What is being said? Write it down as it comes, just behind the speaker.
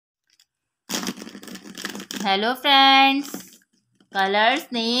Hello friends.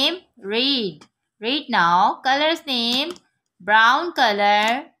 Colors name read. Read now. Colors name brown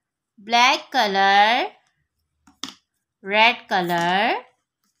color, black color, red color,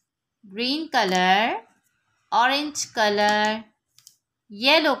 green color, orange color,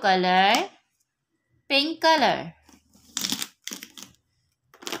 yellow color, pink color.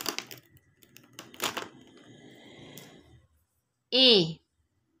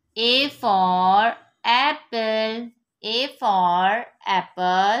 A for apple. A for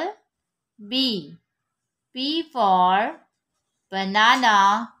apple. B for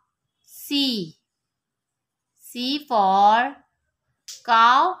banana. C for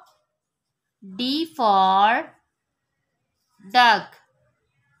cow. D for duck.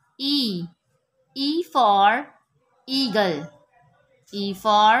 E for eagle. E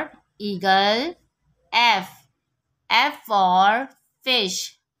for eagle. F for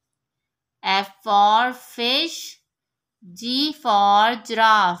fish. F for fish. G for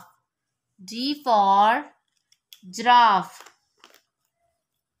giraffe. G for giraffe.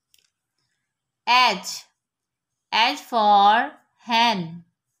 H for hen.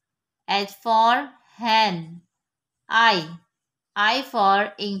 H for hen. I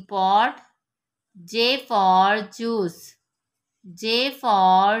for import. J for juice. J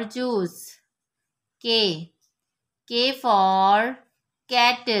for juice. K for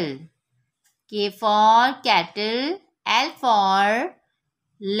cattle. K for cattle. L for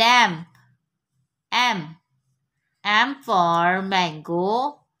lamp. M for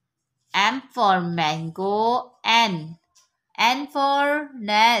mango. M for mango. N for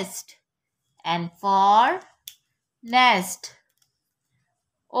nest. N for nest.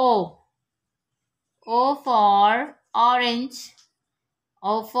 O for orange.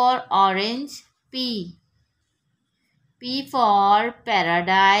 O for orange. P for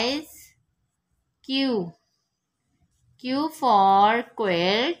paradise. Q for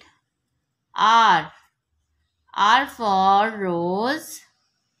quilt. R for rose.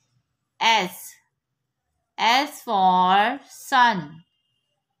 S for sun.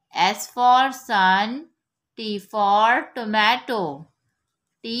 S for sun. T for tomato.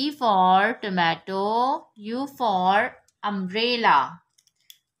 T for tomato. U for umbrella.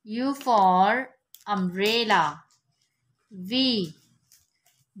 U for umbrella. V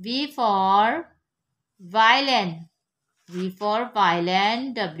for violin. V for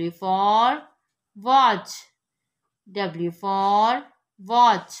violin. W for watch. W for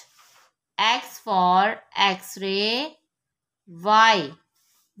watch. X for X-ray. Y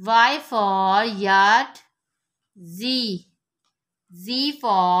for yacht. Z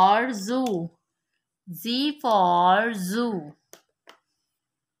for zoo. Z for zoo.